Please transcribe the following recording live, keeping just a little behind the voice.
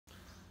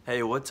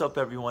Hey, what's up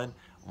everyone?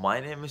 My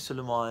name is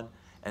Suleiman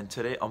and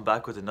today I'm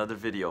back with another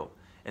video.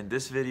 In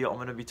this video, I'm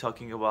going to be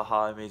talking about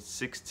how I made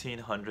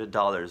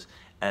 $1,600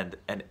 and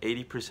an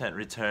 80%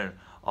 return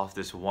off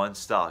this one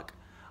stock.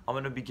 I'm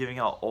going to be giving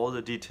out all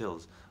the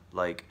details,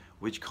 like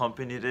which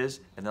company it is,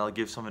 and then I'll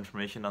give some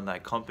information on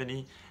that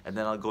company, and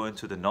then I'll go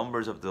into the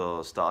numbers of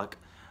the stock,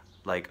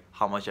 like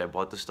how much I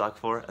bought the stock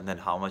for and then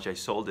how much I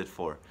sold it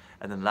for.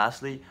 And then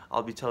lastly,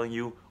 I'll be telling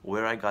you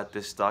where I got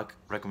this stock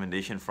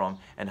recommendation from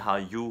and how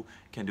you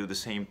can do the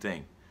same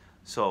thing.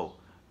 So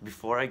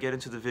before I get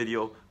into the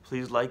video,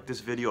 please like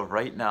this video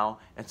right now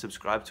and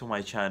subscribe to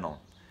my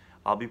channel.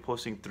 I'll be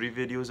posting 3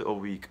 videos a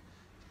week,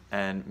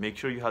 and make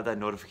sure you have that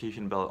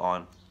notification bell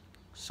on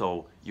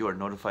so you are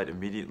notified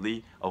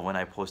immediately of when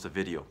I post a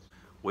video.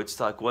 Which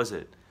stock was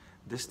it?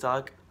 This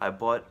stock I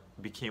bought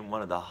became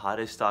one of the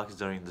hottest stocks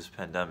during this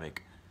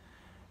pandemic.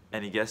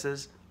 Any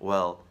guesses?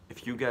 Well,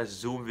 if you guys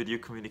Zoom video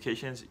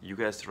communications, you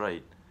guessed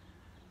right.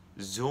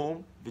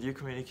 Zoom video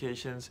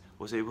communications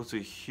was able to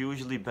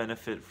hugely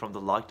benefit from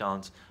the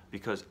lockdowns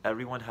because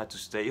everyone had to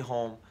stay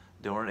home.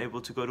 They weren't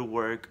able to go to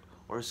work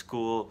or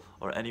school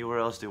or anywhere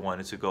else they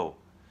wanted to go.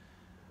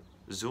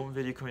 Zoom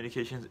video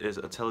communications is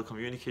a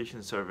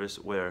telecommunications service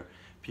where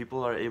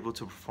people are able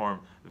to perform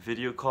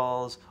video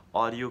calls,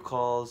 audio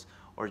calls,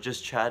 or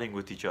just chatting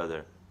with each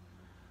other.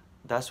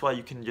 That's why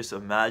you can just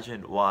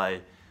imagine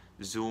why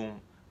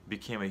Zoom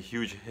became a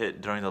huge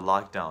hit during the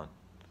lockdown.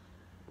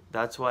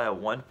 That's why at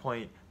one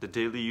point the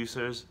daily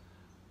users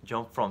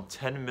jumped from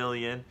 10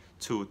 million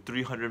to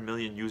 300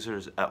 million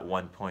users at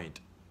one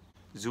point.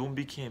 Zoom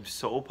became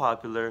so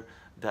popular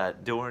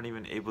that they weren't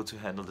even able to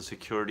handle the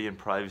security and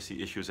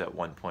privacy issues at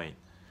one point.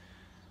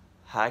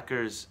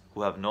 Hackers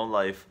who have no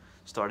life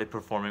started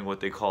performing what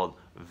they called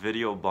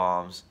video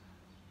bombs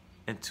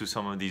into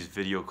some of these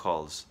video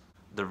calls.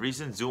 The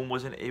reason Zoom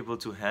wasn't able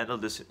to handle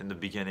this in the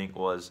beginning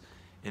was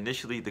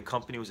initially the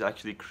company was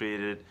actually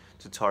created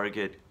to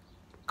target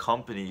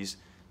companies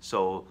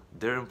so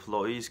their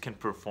employees can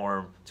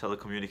perform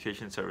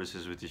telecommunication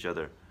services with each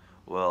other.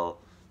 Well,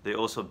 they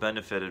also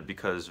benefited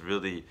because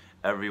really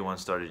everyone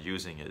started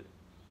using it.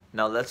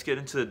 Now let's get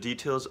into the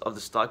details of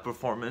the stock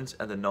performance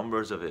and the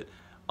numbers of it.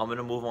 I'm going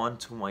to move on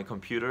to my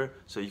computer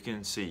so you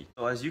can see.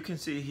 So as you can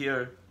see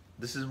here,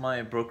 this is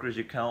my brokerage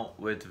account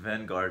with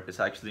Vanguard. It's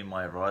actually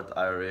my Roth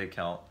IRA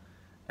account.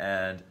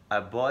 And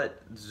I bought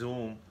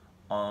Zoom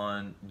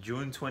on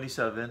June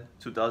 27,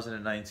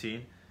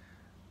 2019.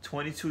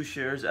 22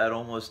 shares at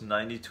almost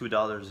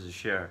 $92 a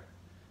share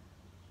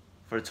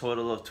for a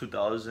total of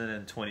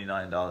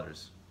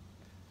 $2,029.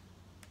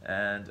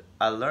 And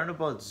I learned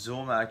about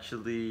Zoom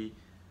actually,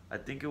 I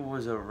think it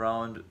was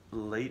around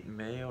late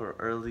May or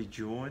early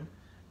June.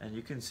 And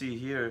you can see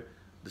here,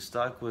 the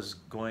stock was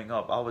going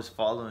up. I was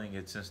following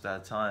it since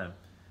that time.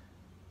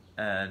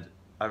 And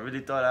I really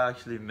thought I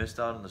actually missed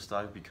out on the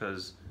stock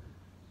because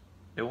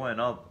it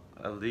went up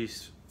at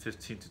least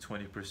 15 to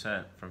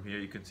 20%. From here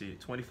you can see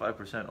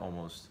 25%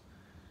 almost.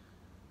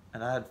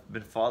 And I had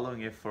been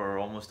following it for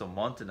almost a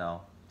month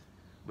now.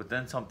 But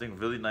then something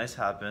really nice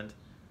happened.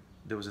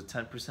 There was a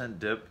 10%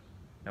 dip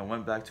and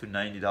went back to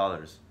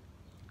 $90.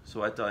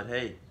 So I thought,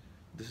 hey,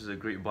 this is a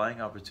great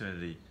buying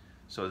opportunity.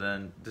 So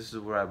then this is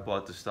where I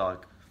bought the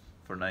stock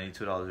for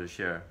 $92 a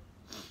share.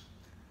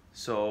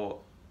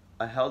 So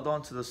I held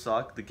on to the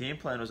stock. The game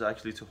plan was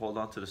actually to hold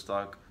on to the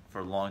stock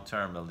for long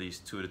term, at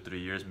least 2 to 3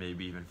 years,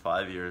 maybe even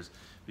 5 years,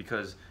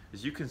 because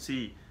as you can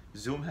see,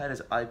 Zoom had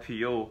its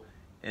IPO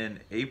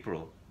in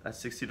April at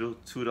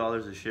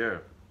 $62 a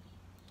share.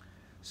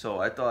 So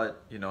I thought,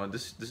 you know,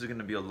 this is going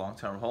to be a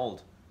long-term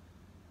hold.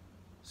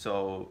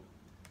 So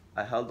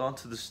I held on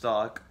to the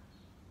stock,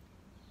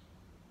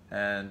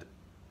 and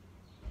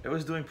it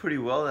was doing pretty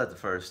well at the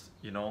first.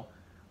 You know,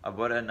 I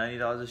bought it at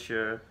 $90 a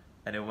share,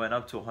 and it went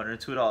up to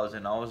 $102,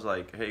 and I was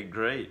like, hey,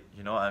 great,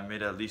 you know, I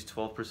made at least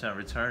 12%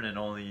 return in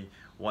only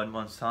 1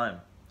 month's time.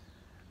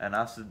 And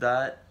after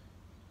that,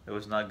 it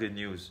was not good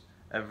news.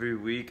 Every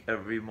week,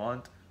 every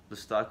month, the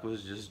stock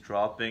was just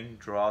dropping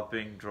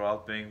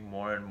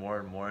more and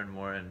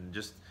more, and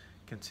just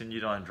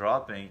continued on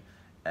dropping.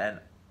 And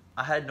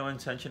I had no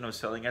intention of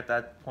selling at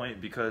that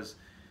point because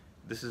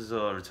this is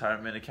a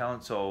retirement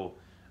account, so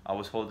I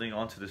was holding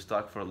on to the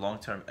stock for long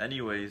term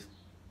anyways.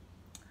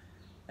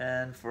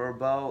 And for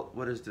about,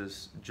 what is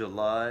this,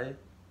 July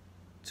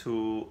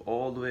to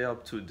all the way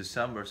up to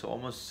December, so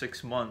almost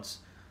 6 months,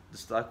 the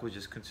stock was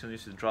just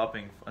continuously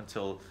dropping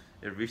until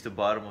it reached the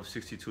bottom of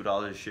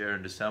 $62 a share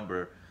in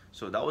December.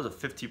 So that was a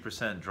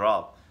 50%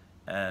 drop.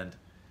 And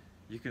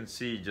you can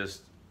see,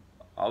 just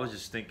I was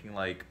just thinking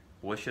like,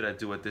 what should I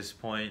do at this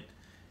point?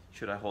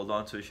 Should I hold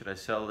on to it? Should I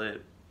sell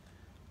it?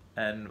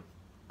 And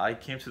I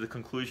came to the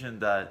conclusion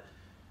that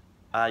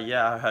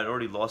yeah, I had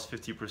already lost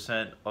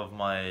 50% of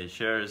my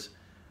shares.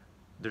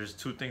 There's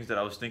 2 things that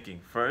I was thinking.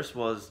 First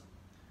was,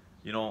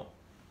 you know,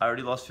 I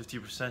already lost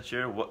 50%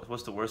 share.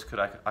 What's the worst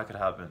I could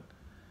happen?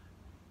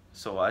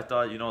 So I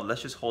thought, you know,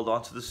 let's just hold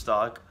on to the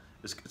stock.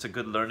 It's a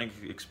good learning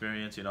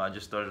experience. You know, I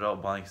just started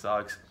out buying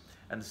stocks.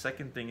 And the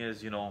second thing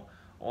is, you know,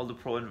 all the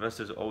pro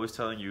investors are always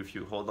telling you if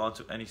you hold on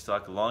to any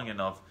stock long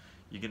enough,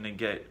 you're gonna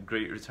get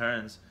great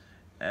returns,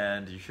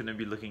 and you shouldn't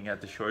be looking at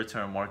the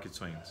short-term market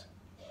swings.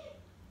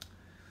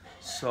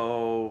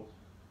 So,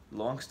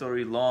 long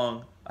story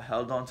long, I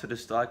held on to the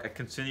stock. I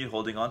continued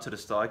holding on to the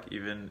stock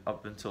even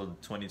up until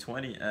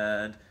 2020,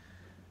 and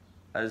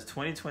as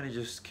 2020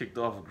 just kicked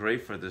off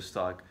great for this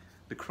stock,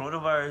 the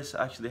coronavirus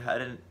actually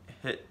hadn't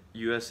hit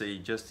USA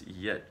just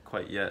yet,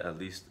 quite yet, at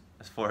least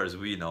as far as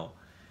we know.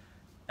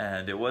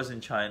 And it was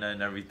in China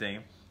and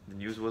everything. The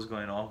news was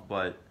going off,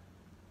 but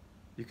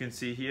you can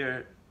see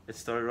here, it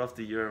started off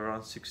the year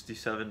around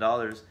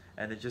 $67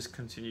 and it just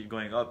continued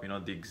going up. You know,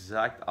 the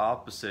exact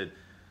opposite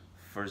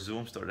for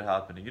Zoom started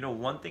happening. You know,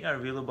 one thing I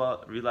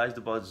realized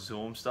about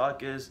Zoom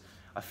stock is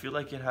I feel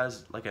like it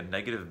has like a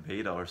negative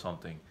beta or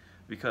something,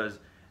 because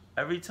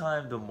every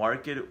time the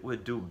market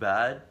would do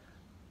bad,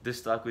 this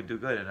stock would do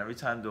good, and every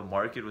time the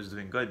market was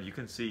doing good, you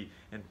can see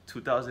in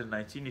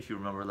 2019, if you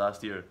remember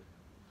last year,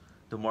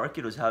 the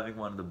market was having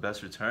one of the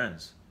best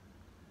returns,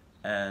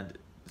 and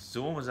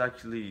Zoom was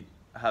actually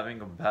having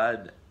a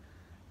bad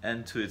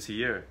end to its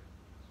year.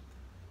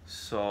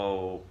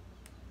 So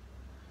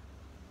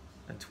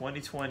in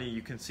 2020,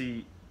 you can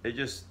see it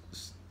just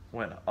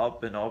went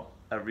up and up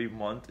every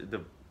month.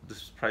 The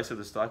price of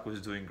the stock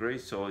was doing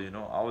great, so you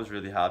know, I was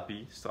really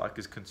happy. Stock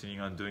is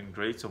continuing on doing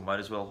great, so might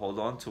as well hold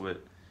on to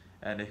it.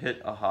 And it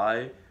hit a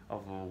high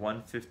of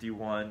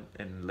 151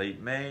 in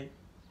late May.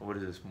 What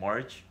is this,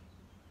 March?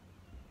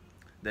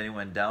 Then it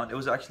went down. It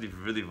was actually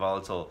really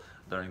volatile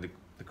during the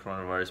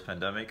coronavirus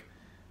pandemic.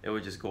 It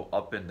would just go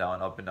up and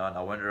down, up and down.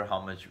 I wonder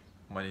how much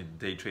money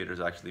day traders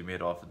actually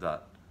made off of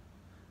that.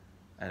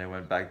 And it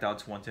went back down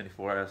to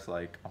 124. I was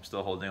like, I'm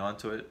still holding on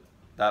to it.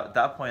 At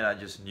that point, I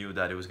just knew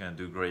that it was going to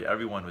do great.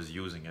 Everyone was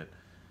using it.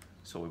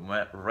 So we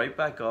went right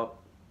back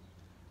up,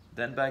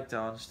 then back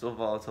down, still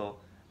volatile.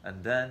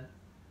 And then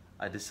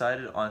I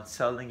decided on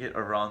selling it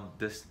around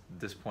this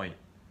point.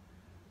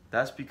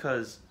 That's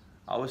because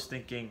I was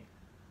thinking,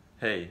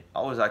 hey,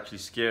 I was actually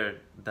scared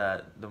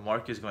that the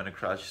market is going to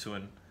crash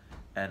soon.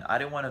 And I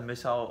didn't want to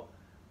miss out.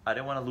 I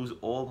didn't want to lose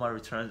all my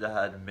returns that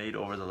I had made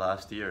over the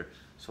last year.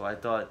 So I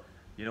thought,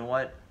 you know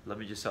what, let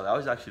me just sell it. I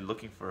was actually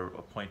looking for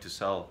a point to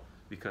sell,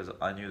 because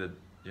I knew that,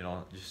 you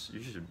know,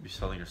 you should be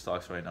selling your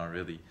stocks right now,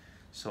 really.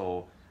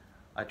 So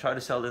I tried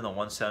to sell it in the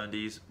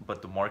 170s,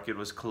 but the market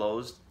was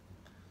closed.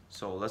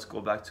 So let's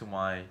go back to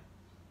my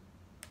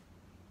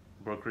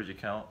brokerage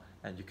account,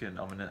 and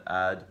I'm gonna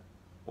add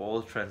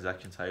all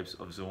transaction types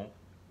of Zoom.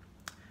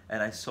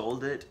 And I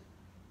sold it,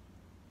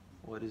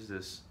 what is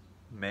this,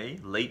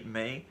 late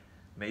May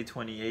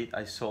 28th,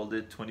 I sold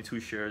it 22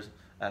 shares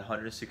at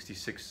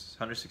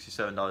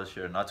 $167 a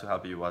share. Not too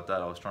happy about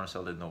that. I was trying to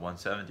sell it in the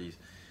 170s.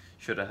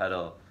 Should have had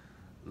a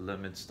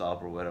limit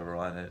stop or whatever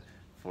on it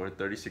for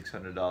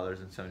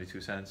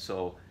 $3,600.72.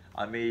 So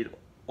I made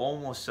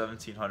almost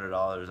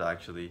 $1,700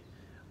 actually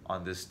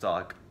on this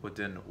stock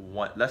within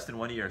less than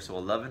 1 year. So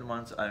 11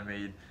 months, I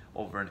made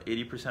over an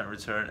 80%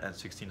 return and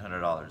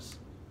 $1,600.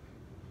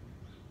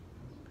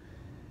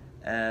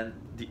 And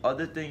the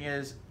other thing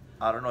is,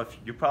 I don't know if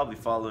you're probably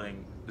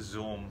following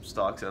Zoom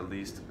stocks, at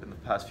least in the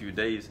past few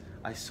days.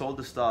 I sold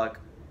the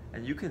stock,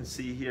 and you can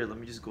see here, let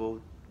me just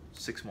go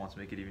 6 months,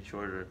 make it even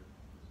shorter.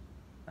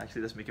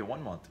 Actually, let's make it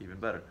 1 month, even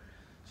better.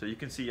 So you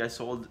can see I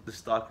sold the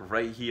stock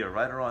right here,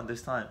 right around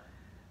this time.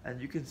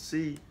 And you can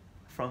see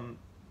from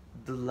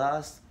the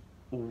last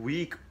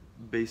week,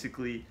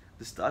 basically,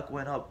 the stock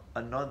went up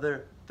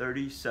another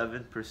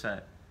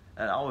 37%.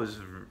 And I was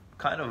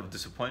kind of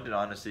disappointed,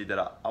 honestly,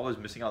 that I was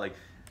missing out. Like,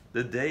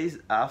 the days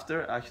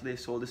after, actually I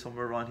sold it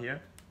somewhere around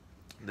here.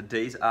 The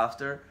days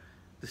after,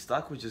 the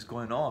stock was just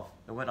going off.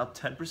 It went up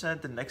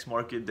 10% the next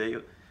market day,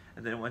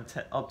 and then it went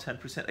up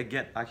 10%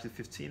 again, actually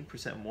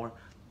 15% more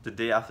the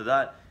day after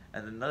that,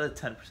 and another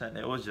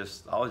 10%. I was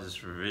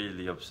just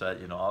really upset.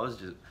 You know,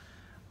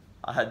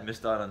 I had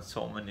missed out on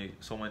so many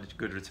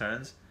good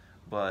returns,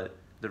 but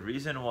the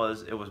reason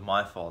was it was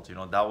my fault. You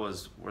know, that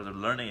was where the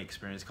learning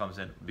experience comes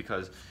in,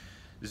 because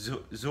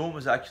Zoom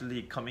was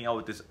actually coming out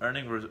with this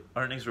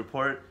earnings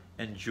report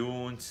in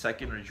June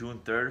 2nd or June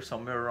 3rd,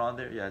 somewhere around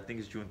there. Yeah, I think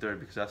it's June 3rd,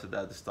 because after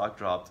that the stock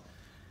dropped.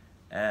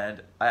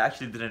 And I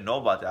actually didn't know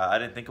about that. I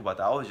didn't think about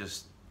that.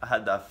 I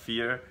had that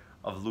fear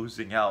of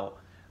losing out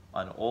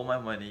on all my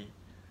money.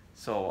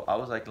 So I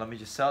was like, let me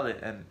just sell it.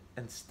 And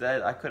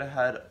instead, I could have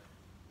had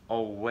a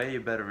way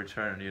better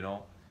return, you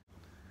know.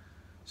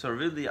 So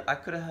really, I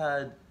could have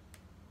had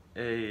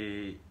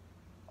a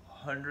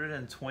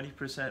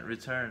 120%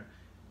 return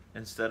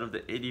instead of the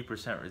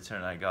 80%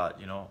 return I got,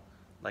 you know.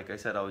 Like I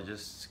said, I was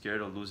just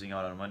scared of losing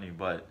out on money.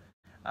 But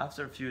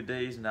after a few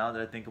days, now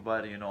that I think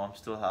about it, you know, I'm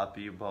still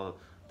happy about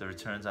the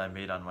returns I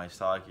made on my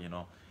stock, you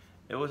know.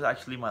 It was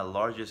actually my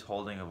largest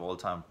holding of all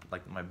time,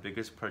 like my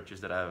biggest purchase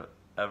that I've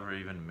ever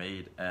even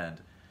made, and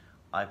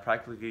I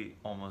practically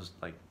almost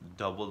like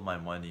doubled my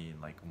money in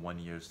like 1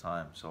 year's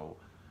time. So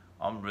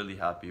I'm really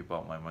happy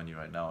about my money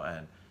right now,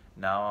 and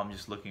now I'm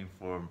just looking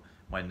for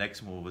my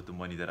next move with the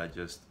money that I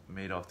just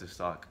made off the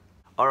stock.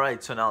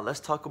 Alright, so now let's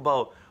talk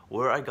about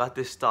where I got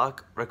this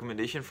stock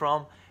recommendation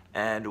from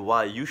and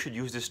why you should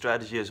use this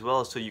strategy as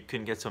well so you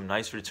can get some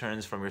nice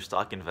returns from your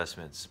stock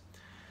investments.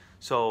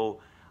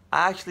 So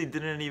I actually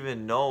didn't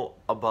even know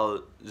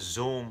about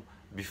Zoom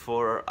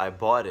before I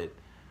bought it,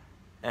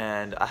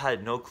 and I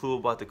had no clue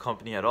about the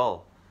company at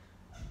all.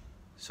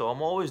 So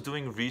I'm always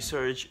doing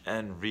research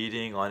and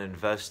reading on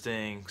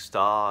investing,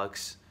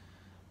 stocks,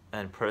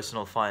 and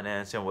personal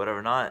finance and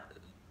whatever not.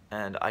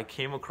 And I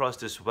came across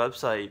this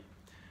website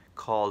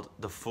called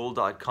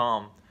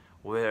thefool.com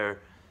where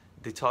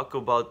they talk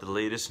about the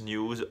latest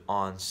news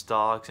on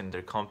stocks and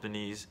their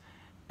companies,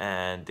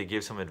 and they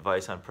give some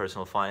advice on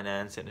personal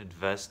finance and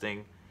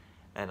investing.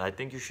 And I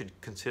think you should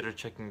consider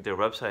checking their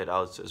website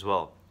out as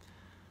well.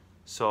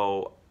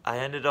 So I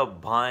ended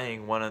up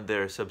buying one of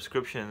their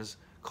subscriptions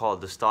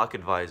called the Stock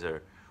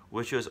Advisor,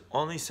 which was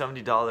only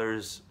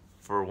 $70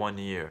 for 1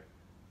 year.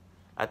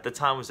 At the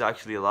time, it was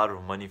actually a lot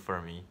of money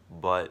for me,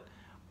 but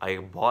I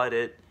bought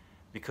it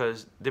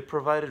because they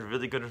provided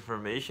really good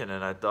information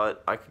and I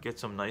thought I could get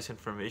some nice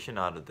information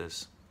out of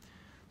this.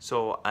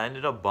 So I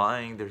ended up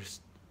buying their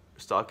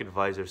Stock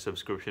Advisor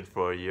subscription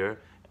for a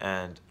year,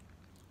 and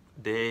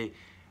they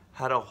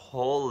had a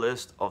whole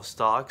list of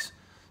stocks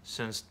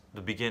since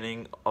the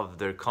beginning of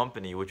their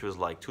company, which was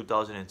like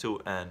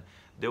 2002, and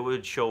they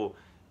would show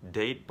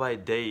date by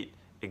date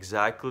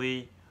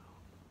exactly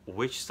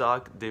which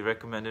stock they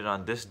recommended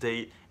on this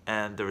date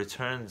and the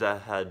returns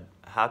that had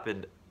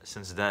happened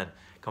since then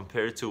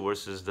compared to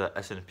versus the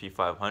S&P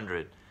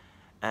 500.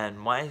 And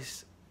my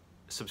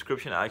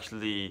subscription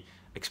actually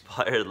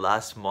expired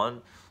last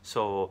month,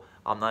 so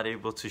I'm not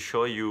able to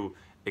show you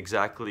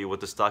exactly what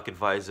the Stock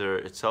Advisor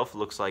itself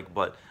looks like,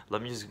 but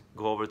let me just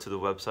go over to the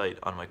website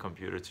on my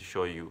computer to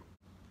show you.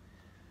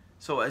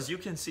 So as you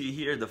can see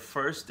here, the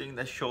first thing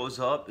that shows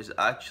up is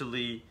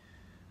actually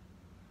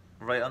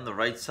right on the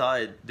right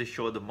side. They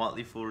show the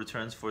monthly full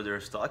returns for their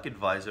Stock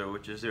Advisor,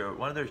 which is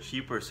one of their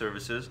cheaper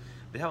services.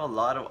 They have a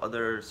lot of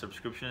other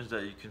subscriptions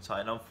that you can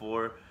sign up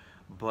for,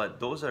 but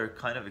those are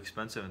kind of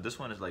expensive, and this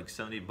one is like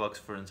 70 bucks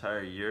for an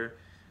entire year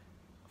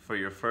for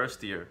your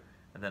first year,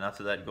 and then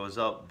after that it goes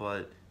up.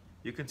 But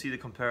you can see the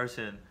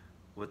comparison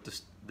with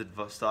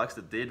the stocks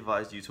that they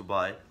advised you to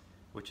buy,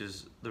 which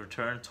is the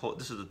return.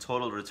 This is the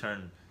total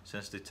return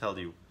since they tell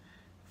you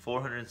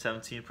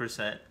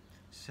 417%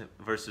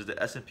 versus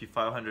the S&P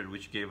 500,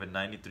 which gave a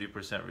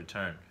 93%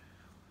 return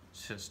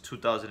since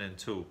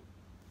 2002.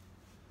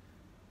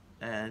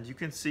 And you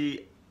can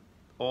see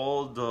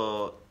all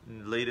the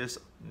latest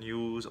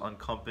news on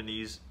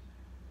companies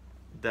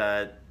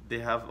that they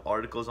have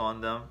articles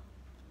on them.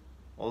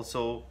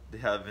 Also, they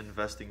have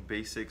investing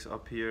basics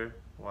up here.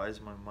 Why is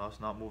my mouse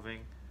not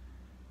moving?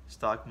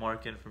 Stock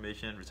market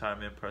information,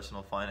 retirement,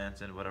 personal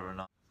finance, and whatever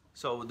not.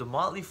 So the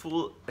Motley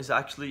Fool is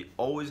actually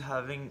always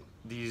having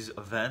these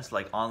events,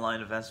 like online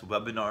events,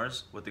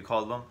 webinars, what they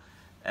call them,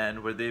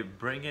 and where they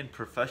bring in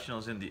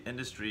professionals in the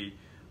industry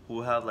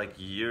who have like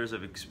years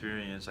of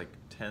experience, like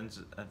 10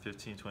 and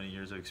 15, 20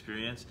 years of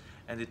experience,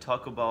 and they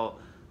talk about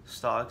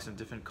stocks and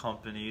different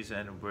companies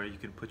and where you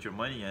can put your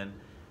money in.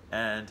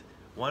 And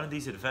one of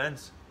these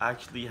events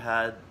actually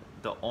had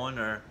the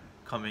owner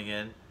coming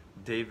in,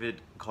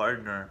 David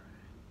Gardner,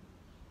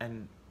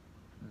 and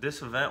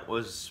this event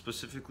was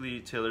specifically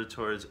tailored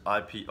towards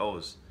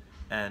IPOs,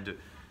 and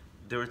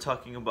they were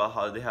talking about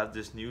how they have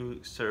this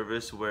new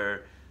service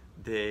where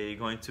they're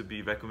going to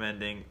be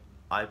recommending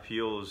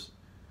IPOs.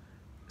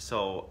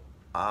 So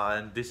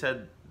and they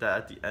said that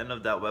at the end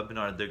of that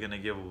webinar they're gonna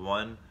give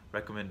one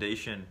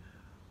recommendation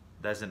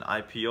that's an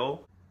IPO.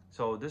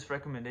 So this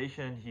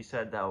recommendation, he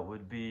said, that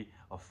would be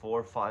a 4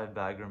 or 5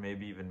 bagger,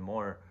 maybe even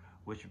more,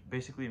 which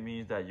basically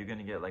means that you're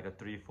gonna get like a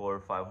 3, 4,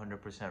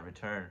 500%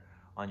 return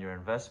on your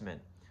investment.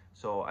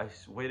 So I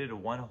waited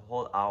 1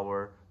 whole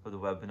hour for the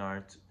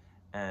webinar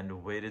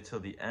and waited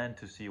till the end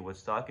to see what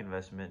stock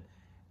investment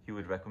he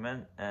would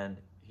recommend. And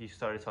he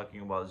started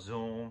talking about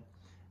Zoom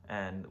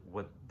and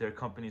what their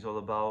company is all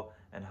about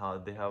and how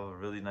they have a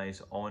really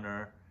nice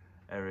owner,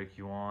 Eric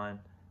Yuan,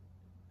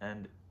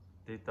 and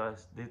they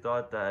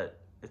thought that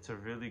it's a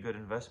really good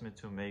investment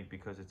to make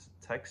because it's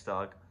a tech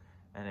stock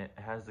and it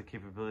has the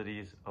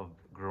capabilities of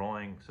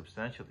growing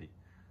substantially.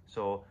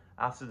 So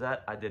after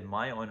that, I did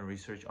my own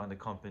research on the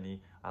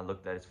company. I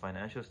looked at its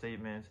financial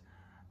statements,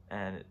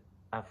 and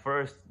at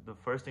first, the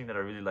first thing that I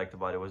really liked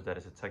about it was that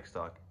it's a tech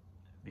stock,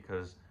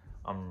 because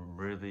I'm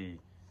really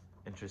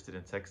interested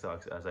in tech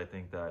stocks, as I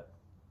think that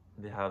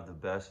they have the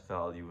best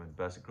value and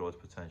best growth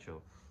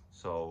potential.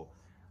 So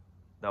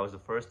that was the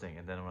first thing.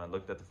 And then when I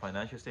looked at the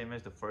financial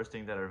statements, the first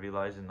thing that I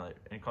realized in the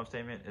income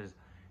statement is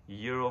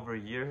year over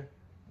year,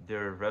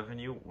 their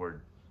revenue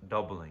were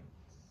doubling.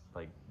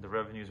 Like the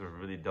revenues were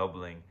really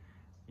doubling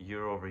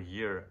year over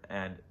year.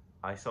 And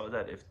I saw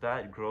that if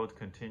that growth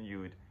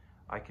continued,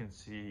 I can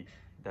see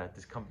that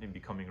this company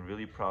becoming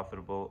really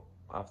profitable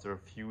after a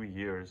few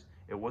years.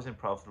 It wasn't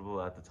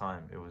profitable at the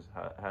time. It was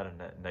had a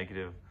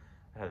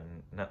had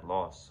a net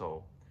loss.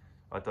 So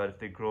I thought if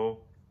they grow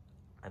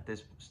at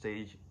this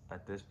stage,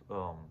 at this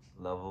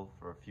level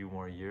for a few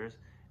more years,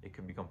 it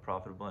can become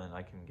profitable and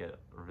I can get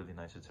a really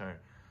nice return.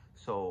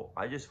 So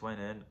I just went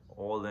in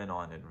all in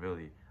on it,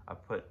 really. I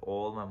put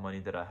all my money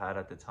that I had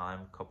at the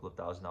time, a couple of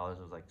 $1,000,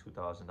 it was like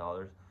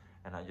 $2,000,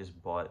 and I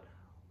just bought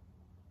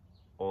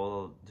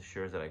all the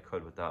shares that I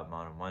could with that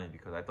amount of money,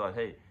 because I thought,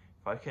 hey,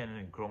 if I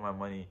can grow my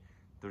money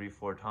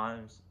 3-4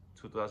 times,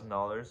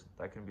 $2,000,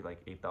 that can be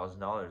like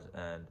 $8,000,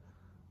 and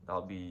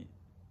I'll be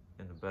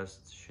in the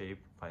best shape,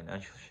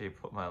 financial shape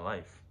of my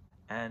life.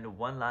 And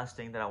one last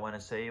thing that I want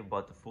to say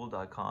about the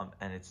Fool.com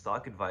and its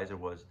stock advisor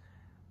was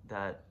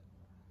that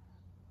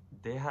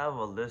they have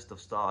a list of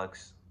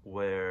stocks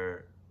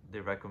where they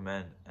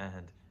recommend,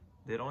 and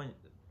they don't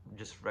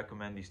just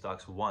recommend these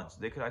stocks once.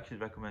 They could actually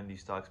recommend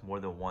these stocks more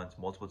than once,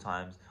 multiple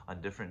times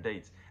on different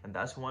dates. And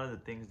that's one of the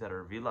things that I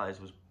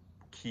realized was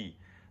key,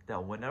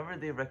 that whenever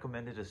they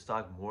recommended a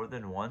stock more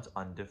than once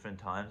on different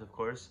times, of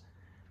course,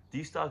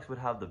 these stocks would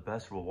have the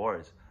best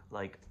rewards.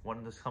 Like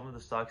some of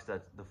the stocks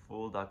that the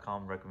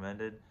Fool.com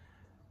recommended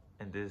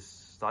and this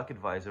stock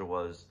advisor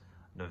was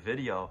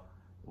Nvidia,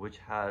 which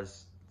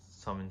has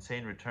some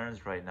insane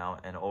returns right now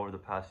and over the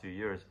past few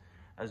years,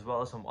 as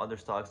well as some other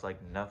stocks like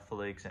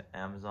Netflix and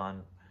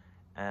Amazon.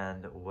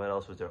 And what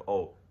else was there?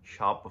 Oh,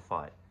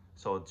 Shopify.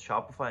 So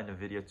Shopify and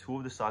Nvidia, two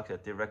of the stocks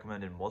that they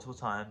recommended multiple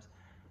times.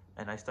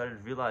 And I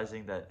started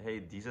realizing that, hey,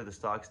 these are the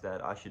stocks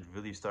that I should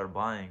really start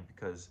buying,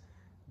 because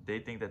they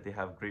think that they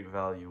have great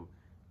value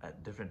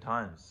at different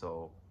times.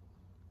 So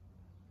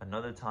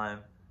another time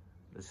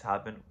this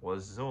happened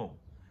was Zoom.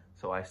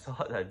 So I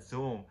saw that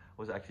Zoom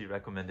was actually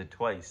recommended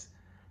twice.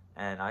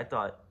 And I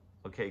thought,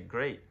 okay,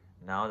 great.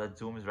 Now that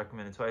Zoom is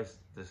recommended twice,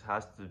 this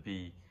has to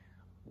be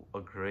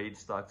a great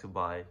stock to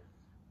buy.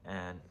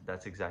 And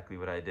that's exactly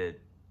what I did.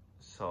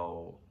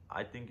 So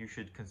I think you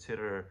should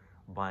consider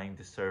buying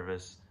this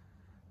service.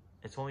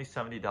 It's only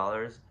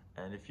 $70.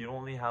 And if you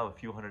only have a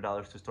few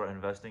 $100s to start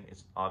investing,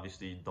 it's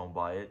obviously don't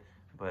buy it.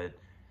 But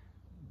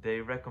they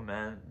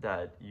recommend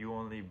that you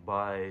only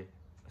buy a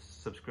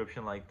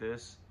subscription like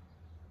this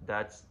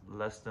that's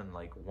less than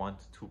like 1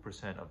 to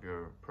 2% of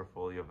your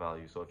portfolio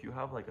value. So if you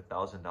have like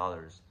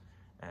 $1,000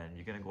 and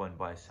you're gonna go and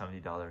buy a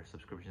 $70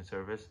 subscription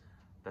service,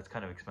 that's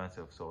kind of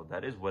expensive. So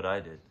that is what I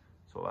did.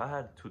 So I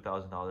had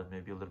 $2,000,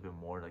 maybe a little bit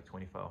more, like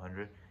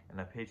 2,500, and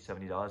I paid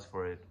 $70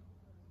 for it.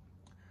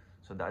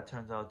 So that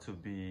turns out to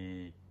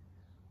be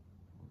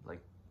like,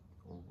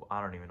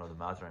 I don't even know the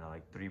math right now,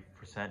 like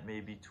 3%,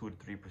 maybe 2 to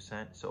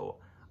 3%. So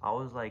I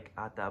was like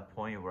at that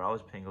point where I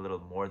was paying a little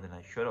more than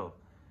I should have.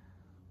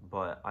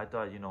 But I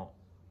thought,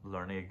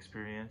 learning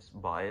experience,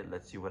 buy it,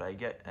 let's see what I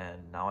get.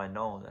 And now I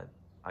know that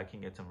I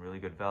can get some really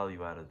good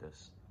value out of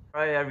this.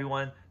 All right,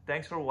 everyone,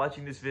 thanks for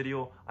watching this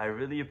video. I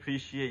really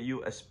appreciate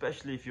you,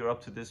 especially if you're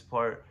up to this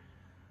part.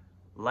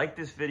 Like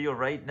this video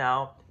right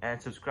now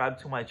and subscribe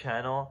to my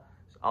channel.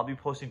 I'll be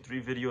posting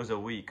 3 videos a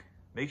week.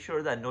 Make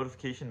sure that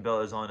notification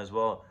bell is on as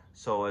well,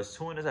 so as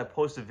soon as I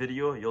post a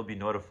video, you'll be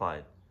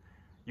notified.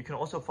 You can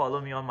also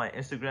follow me on my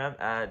Instagram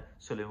at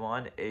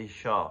Suleiman A.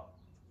 Shah.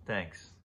 Thanks.